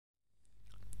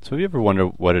So have you ever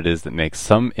wondered what it is that makes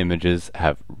some images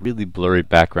have really blurry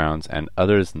backgrounds and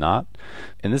others not?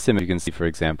 In this image you can see, for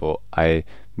example, I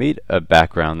made a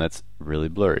background that's really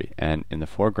blurry, and in the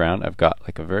foreground I've got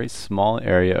like a very small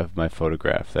area of my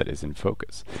photograph that is in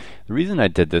focus. The reason I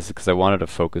did this is because I wanted to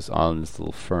focus on this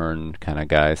little fern kind of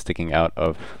guy sticking out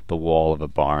of the wall of a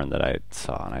barn that I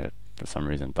saw, and I for some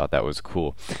reason thought that was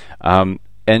cool.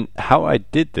 And how I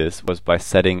did this was by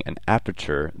setting an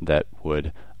aperture that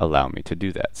would allow me to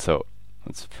do that. So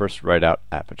let's first write out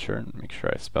aperture and make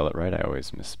sure I spell it right. I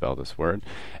always misspell this word.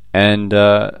 And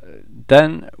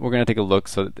then we're going to take a look.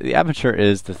 So the aperture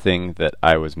is the thing that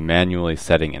I was manually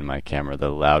setting in my camera that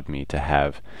allowed me to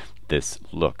have this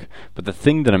look. But the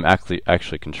thing that I'm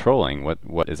actually controlling,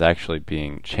 what is actually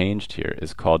being changed here,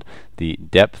 is called the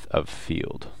depth of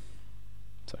field.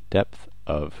 So depth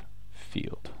of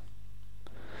field.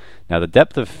 Now the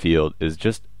depth of field is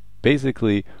just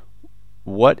basically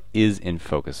what is in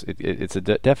focus. It's a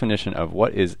definition of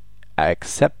what is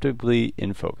acceptably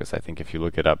in focus. I think if you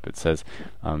look it up, it says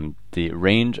the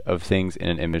range of things in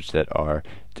an image that are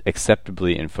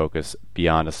acceptably in focus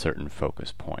beyond a certain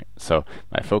focus point. So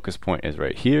my focus point is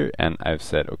right here, and I've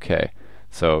said okay.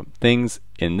 So things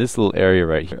in this little area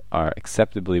right here are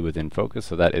acceptably within focus,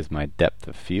 so that is my depth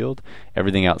of field.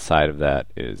 Everything outside of that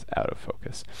is out of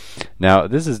focus. Now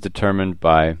this is determined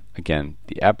by, again,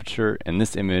 the aperture. In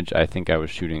this image I think I was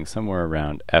shooting somewhere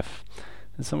around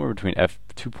somewhere between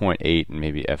f2.8 and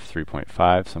maybe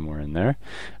f3.5, somewhere in there.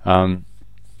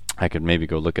 I could maybe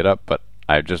go look it up, but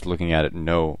I just looking at it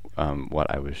know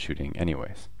what I was shooting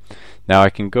anyways. Now I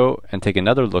can go and take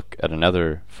another look at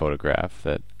another photograph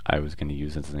that I was going to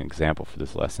use as an example for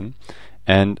this lesson.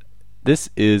 And this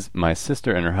is my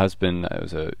sister and her husband. It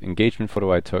was an engagement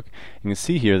photo I took. You can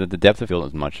see here that the depth of field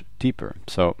is much deeper.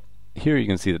 So here you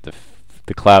can see that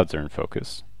the clouds are in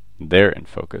focus. They're in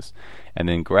focus. And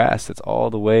then grass that's all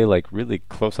the way like really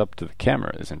close up to the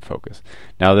camera is in focus.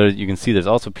 Now you can see there's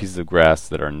also pieces of grass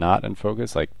that are not in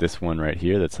focus, like this one right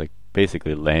here that's like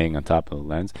basically laying on top of the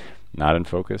lens. Not in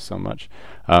focus so much.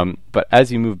 But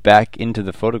as you move back into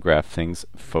the photograph, things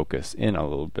focus in a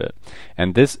little bit.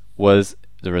 And this was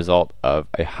the result of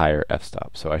a higher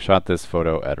f-stop. So I shot this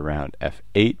photo at around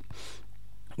f8,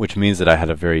 which means that I had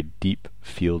a very deep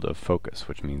field of focus,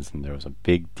 which means there was a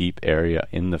big deep area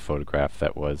in the photograph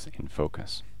that was in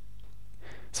focus.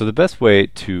 So the best way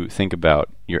to think about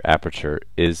your aperture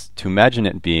is to imagine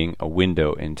it being a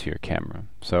window into your camera.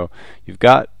 So you've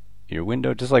got your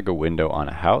window just like a window on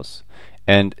a house,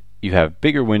 and you have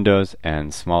bigger windows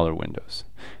and smaller windows.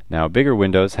 Now bigger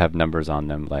windows have numbers on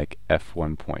them like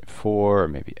f1.4 or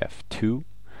maybe f2.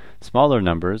 Smaller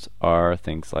numbers are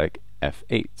things like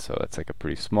f8, so that's like a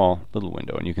pretty small little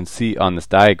window, and you can see on this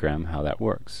diagram how that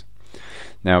works.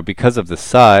 Now because of the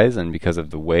size and because of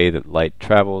the way that light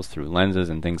travels through lenses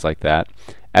and things like that,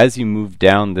 as you move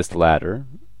down this ladder,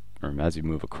 or as you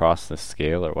move across this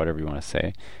scale or whatever you want to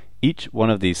say, each one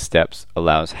of these steps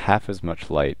allows half as much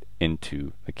light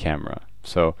into the camera.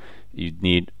 So you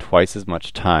need twice as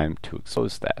much time to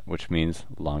expose that, which means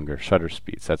longer shutter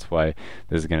speeds. That's why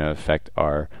this is going to affect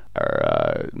our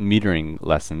metering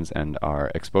lessons and our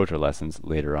exposure lessons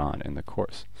later on in the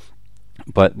course.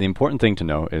 But the important thing to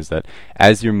know is that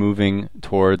as you're moving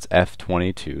towards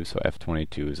f22, so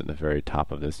f22 is at the very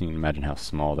top of this, you can imagine how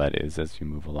small that is as you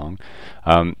move along.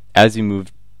 As you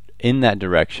move in that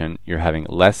direction, you're having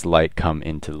less light come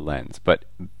into the lens, but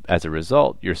as a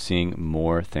result, you're seeing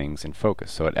more things in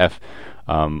focus. So at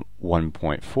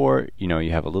f1.4,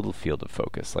 you have a little field of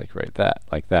focus like that,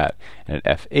 and at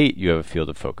f8, you have a field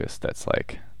of focus that's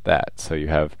like that. So you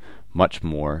have much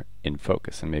more in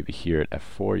focus, and maybe here at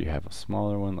f4, you have a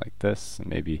smaller one like this, and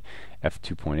maybe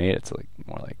f2.8, it's like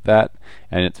more like that,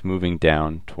 and it's moving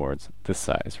down towards this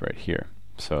size right here.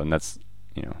 So, and that's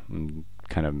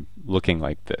kind of looking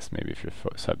like this, maybe if your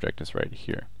subject is right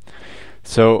here.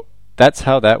 So that's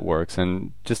how that works,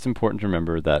 and just important to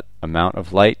remember that amount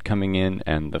of light coming in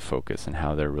and the focus and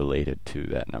how they're related to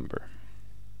that number.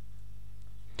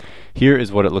 Here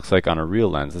is what it looks like on a real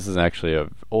lens. This is actually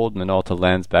an old Minolta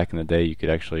lens. Back in the day, you could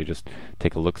actually just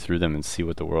take a look through them and see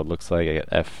what the world looks like at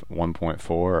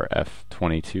f1.4 or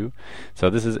f22. So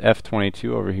this is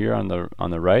f22 over here on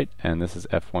the right, and this is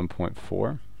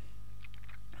f1.4.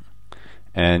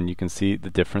 And you can see the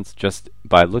difference just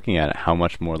by looking at it, how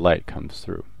much more light comes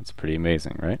through. It's pretty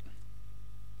amazing, right?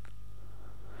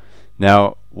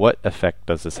 Now, what effect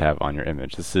does this have on your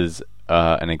image? This is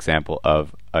an example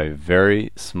of a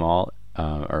very small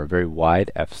or a very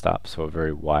wide f-stop, so a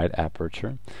very wide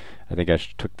aperture. I think I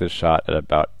took this shot at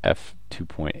about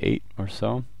f2.8 or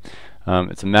so.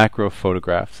 It's a macro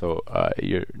photograph, so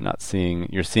you're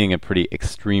seeing a pretty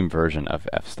extreme version of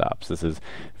f-stops. This is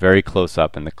very close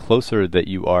up, and the closer that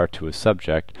you are to a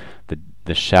subject,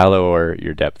 the shallower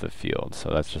your depth of field. So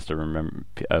that's just a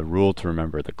rule to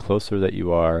remember. The closer that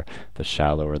you are, the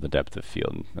shallower the depth of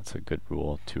field. That's a good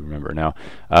rule to remember. Now,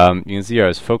 you can see here I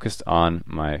was focused on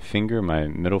my finger, my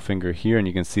middle finger here, and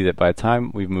you can see that by the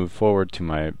time we've moved forward to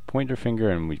my pointer finger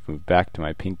and we've moved back to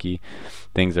my pinky,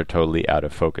 things are totally out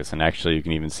of focus. And actually, you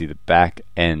can even see the back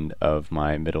end of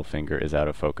my middle finger is out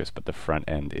of focus, but the front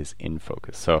end is in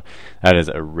focus. So that is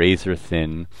a razor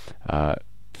thin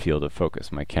field of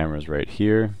focus. My camera is right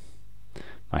here,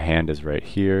 my hand is right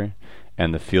here,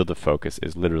 and the field of focus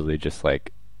is literally just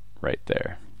like right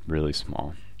there, really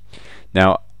small.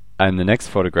 Now, in the next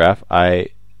photograph, I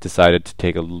decided to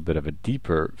take a little bit of a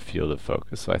deeper field of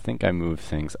focus, so I think I moved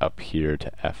things up here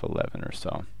to f11 or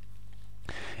so.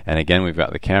 And again, we've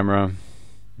got the camera.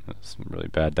 That's a really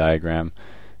bad diagram.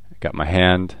 I got my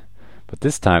hand. But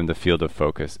this time the field of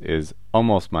focus is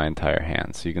almost my entire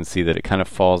hand. So you can see that it kind of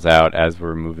falls out as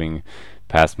we're moving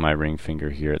past my ring finger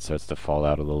here. It starts to fall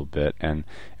out a little bit, and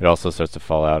it also starts to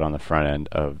fall out on the front end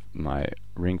of my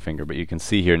ring finger. But you can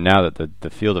see here now that the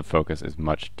field of focus is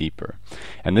much deeper.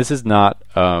 And this is not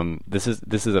this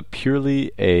is a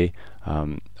purely a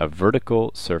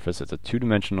vertical surface. It's a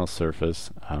two-dimensional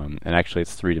surface, and actually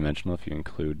it's three-dimensional if you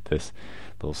include this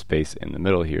little space in the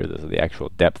middle here. This is the actual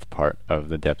depth part of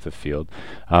the depth of field.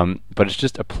 But it's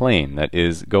just a plane that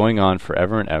is going on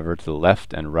forever and ever to the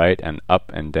left and right and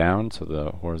up and down, so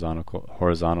the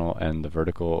horizontal and the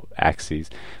vertical axes.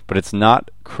 But it's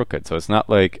not crooked, so it's not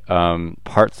like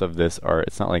parts of this are,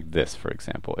 it's not like this, for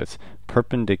example. It's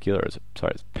perpendicular, it's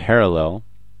parallel.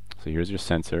 So here's your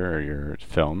sensor or your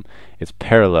film. It's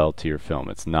parallel to your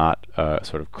film. It's not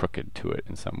sort of crooked to it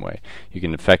in some way. You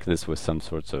can affect this with some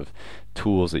sorts of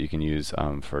tools that you can use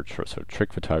for sort of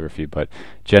trick photography, but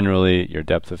generally your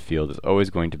depth of field is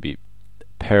always going to be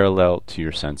parallel to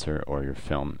your sensor or your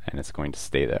film, and it's going to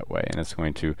stay that way. And it's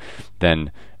going to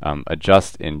then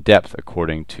adjust in depth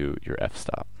according to your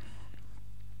f-stop.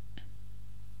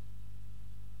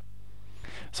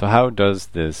 So how does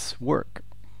this work?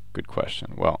 Good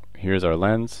question. Well, here's our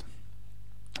lens,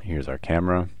 here's our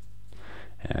camera,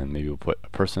 and maybe we'll put a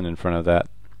person in front of that.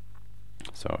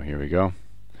 So here we go.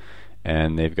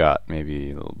 And they've got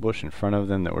maybe a little bush in front of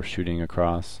them that we're shooting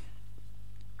across.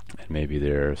 And maybe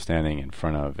they're standing in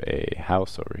front of a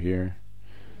house over here.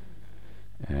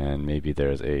 And maybe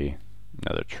there's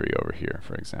another tree over here,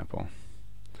 for example.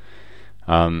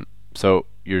 So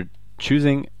you're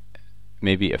choosing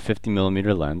maybe a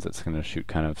 50mm lens that's going to shoot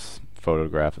kind of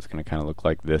photograph. It's going to kind of look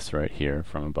like this right here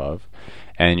from above,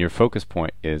 and your focus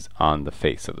point is on the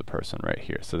face of the person right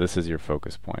here. So this is your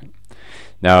focus point.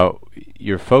 Now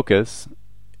your focus,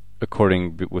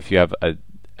 if you have a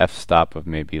f-stop of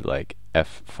maybe like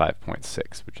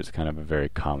f5.6, which is kind of a very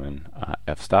common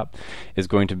f-stop, is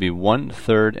going to be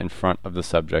 1/3 in front of the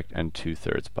subject and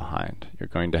 2/3 behind. You're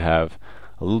going to have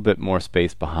a little bit more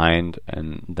space behind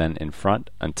and then in front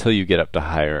until you get up to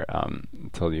higher,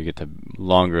 until you get to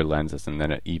longer lenses, and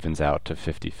then it evens out to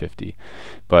 50-50.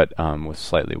 But with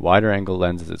slightly wider angle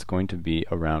lenses, it's going to be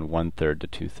around 1/3 to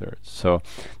 2/3. So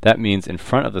that means in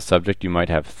front of the subject you might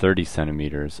have 30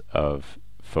 centimeters of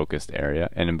focused area,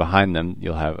 and in behind them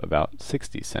you'll have about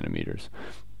 60 centimeters.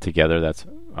 Together that's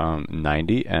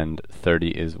 90, and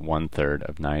 30 is 1/3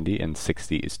 of 90, and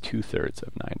 60 is 2/3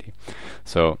 of 90.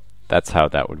 So that's how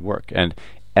that would work. And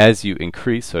as you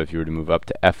increase, so if you were to move up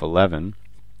to f11,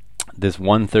 this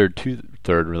 1/3,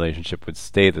 2/3 relationship would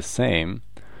stay the same,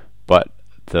 but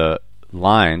the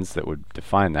lines that would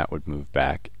define that would move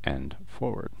back and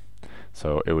forward.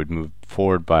 So it would move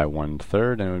forward by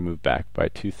 1/3 and it would move back by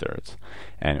 2/3,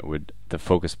 and it would the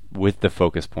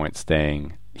focus point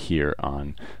staying here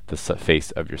on the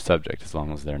face of your subject as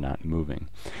long as they're not moving.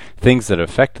 Things that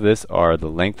affect this are the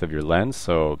length of your lens,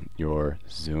 so your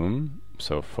zoom,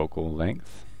 so focal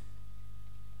length,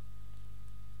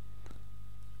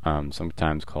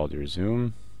 sometimes called your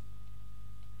zoom.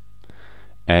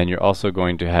 And you're also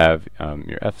going to have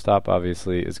your f-stop,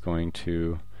 obviously, is going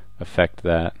to affect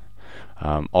that.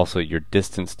 Also your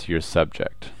distance to your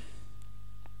subject.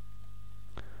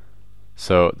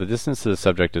 So the distance to the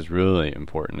subject is really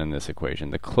important in this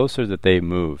equation. The closer that they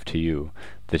move to you,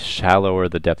 the shallower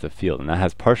the depth of field. And that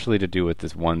has partially to do with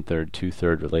this 1/3,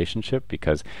 2/3 relationship,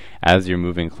 because as you're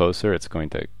moving closer, it's going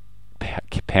to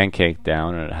pancake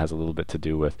down, and it has a little bit to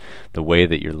do with the way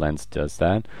that your lens does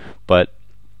that. But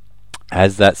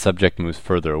as that subject moves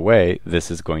further away,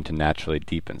 this is going to naturally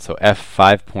deepen. So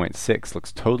f5.6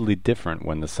 looks totally different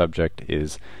when the subject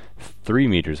is 3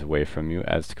 meters away from you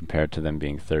as compared to them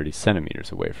being 30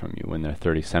 centimeters away from you. When they're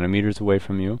 30 centimeters away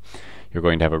from you, you're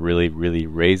going to have a really, really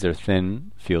razor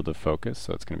thin field of focus,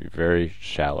 so it's going to be very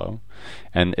shallow.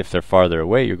 And if they're farther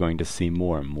away, you're going to see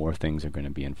more and more things are going to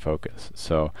be in focus.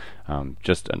 So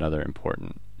just another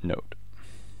important note.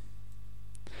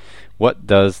 What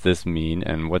does this mean,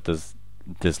 and what does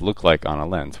this look like on a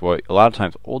lens? Well, a lot of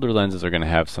times older lenses are going to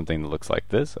have something that looks like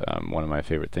this. One of my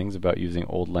favorite things about using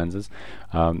old lenses,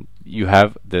 you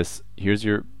have this, here's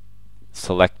your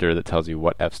selector that tells you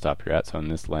what f-stop you're at. So in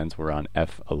this lens we're on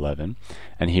f11,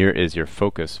 and here is your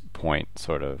focus point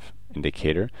sort of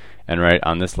indicator, and right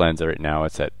on this lens right now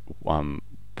it's at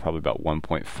probably about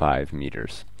 1.5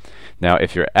 meters. Now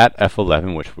if you're at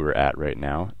f11, which we're at right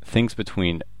now, things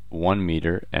between 1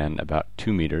 meter and about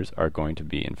 2 meters are going to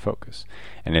be in focus.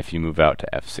 And if you move out to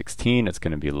f16, it's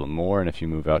going to be a little more, and if you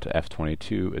move out to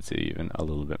f22, it's even a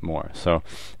little bit more. So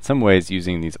in some ways,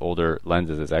 using these older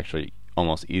lenses is actually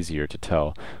almost easier to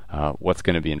tell what's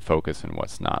going to be in focus and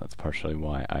what's not. That's partially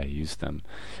why I use them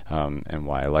and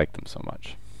why I like them so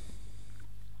much.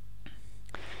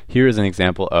 Here is an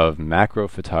example of macro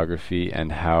photography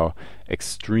and how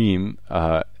extreme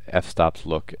f-stops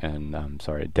look, and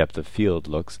depth of field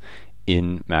looks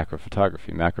in macro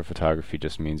photography. Macro photography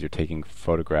just means you're taking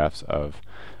photographs of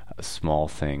small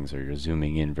things, or you're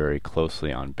zooming in very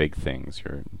closely on big things.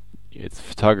 It's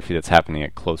photography that's happening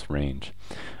at close range.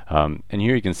 And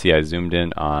here you can see I zoomed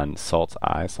in on Salt's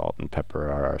eye. Salt and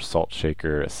Pepper are our salt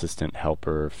shaker, assistant,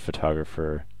 helper,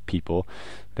 photographer people.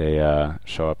 They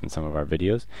show up in some of our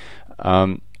videos.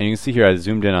 And you can see here I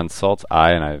zoomed in on Salt's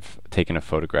eye, and I've taken a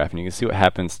photograph, and you can see what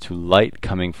happens to light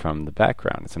coming from the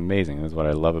background. It's amazing. This is what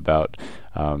I love about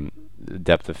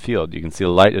depth of field. You can see the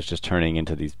light is just turning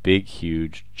into these big,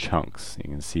 huge chunks.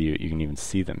 You can even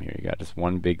see them here. You got just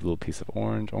one big little piece of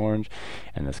orange,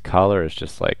 and this color is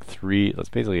just like that's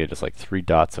basically just like 3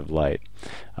 dots of light.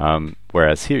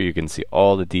 Whereas here you can see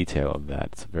all the detail of that.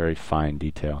 It's a very fine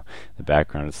detail. The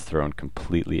background is thrown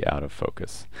completely out of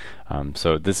focus.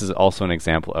 So this is also an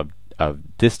example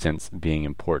of distance being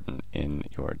important in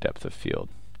your depth of field.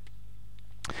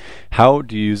 How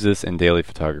do you use this in daily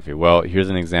photography? Well, here's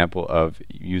an example of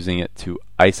using it to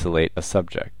isolate a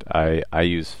subject. I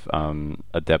use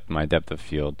my depth of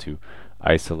field to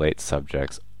isolate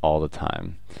subjects all the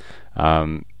time.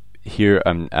 Here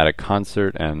I'm at a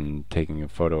concert and taking a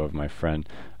photo of my friend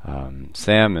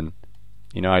Sam, and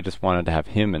I just wanted to have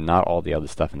him and not all the other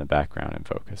stuff in the background in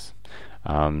focus.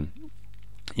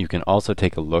 You can also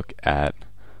take a look at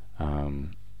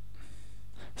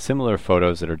similar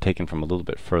photos that are taken from a little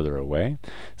bit further away.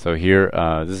 So here,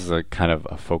 this is a kind of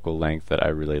a focal length that I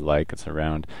really like. It's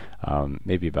around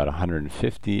maybe about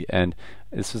 150, and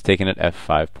this was taken at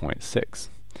f5.6.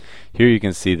 Here you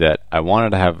can see that I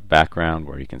wanted to have a background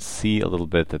where you can see a little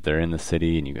bit that they're in the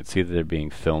city, and you can see that they're being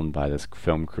filmed by this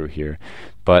film crew here.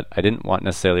 But I didn't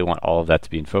necessarily want all of that to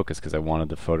be in focus, because I wanted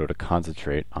the photo to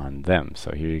concentrate on them.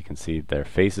 So here you can see their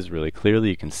faces really clearly.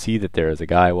 You can see that there is a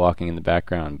guy walking in the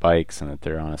background, bikes, and that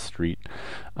they're on a street.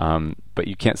 But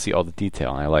you can't see all the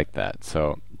detail, and I like that.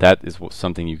 So that is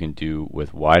something you can do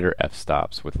with wider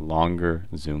f-stops, with longer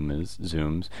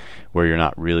zooms, where you're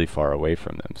not really far away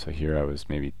from them. So here I was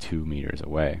maybe 2 meters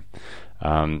away.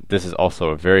 This is also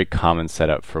a very common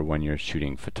setup for when you're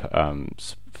shooting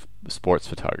sports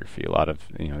photography. A lot of,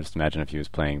 just imagine if you was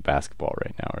playing basketball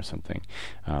right now or something.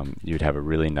 You'd have a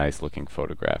really nice looking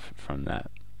photograph from that.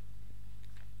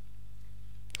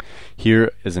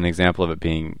 Here is an example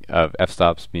of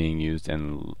f-stops being used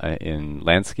in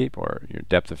landscape, or your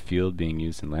depth of field being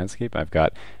used in landscape. I've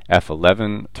got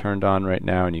f11 turned on right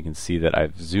now, and you can see that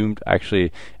I've zoomed.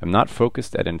 Actually, I'm not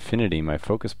focused at infinity. My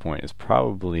focus point is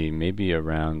probably maybe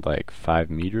around like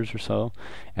 5 meters or so,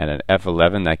 and at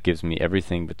f11 that gives me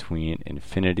everything between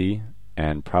infinity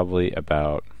and probably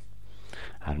about,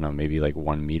 I don't know, maybe like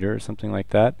 1 meter or something like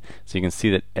that. So you can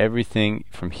see that everything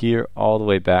from here all the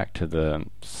way back to the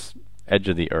edge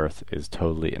of the earth is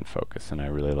totally in focus, and I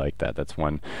really like that. That's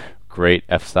one great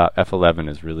f-stop. F11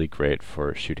 is really great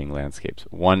for shooting landscapes.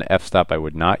 One f-stop I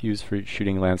would not use for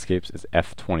shooting landscapes is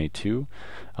f22.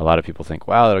 A lot of people think,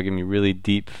 wow, that'll give me really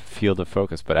deep field of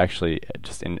focus, but actually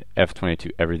just in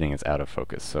f22 everything is out of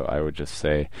focus. So I would just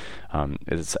say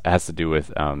it has to do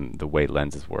with the way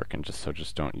lenses work, and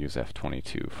just don't use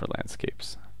f22 for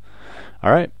landscapes.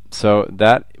 Alright, so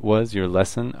that was your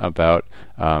lesson about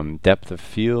depth of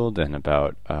field and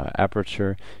about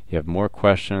aperture. If you have more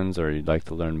questions or you'd like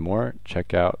to learn more,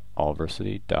 check out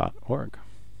allversity.org.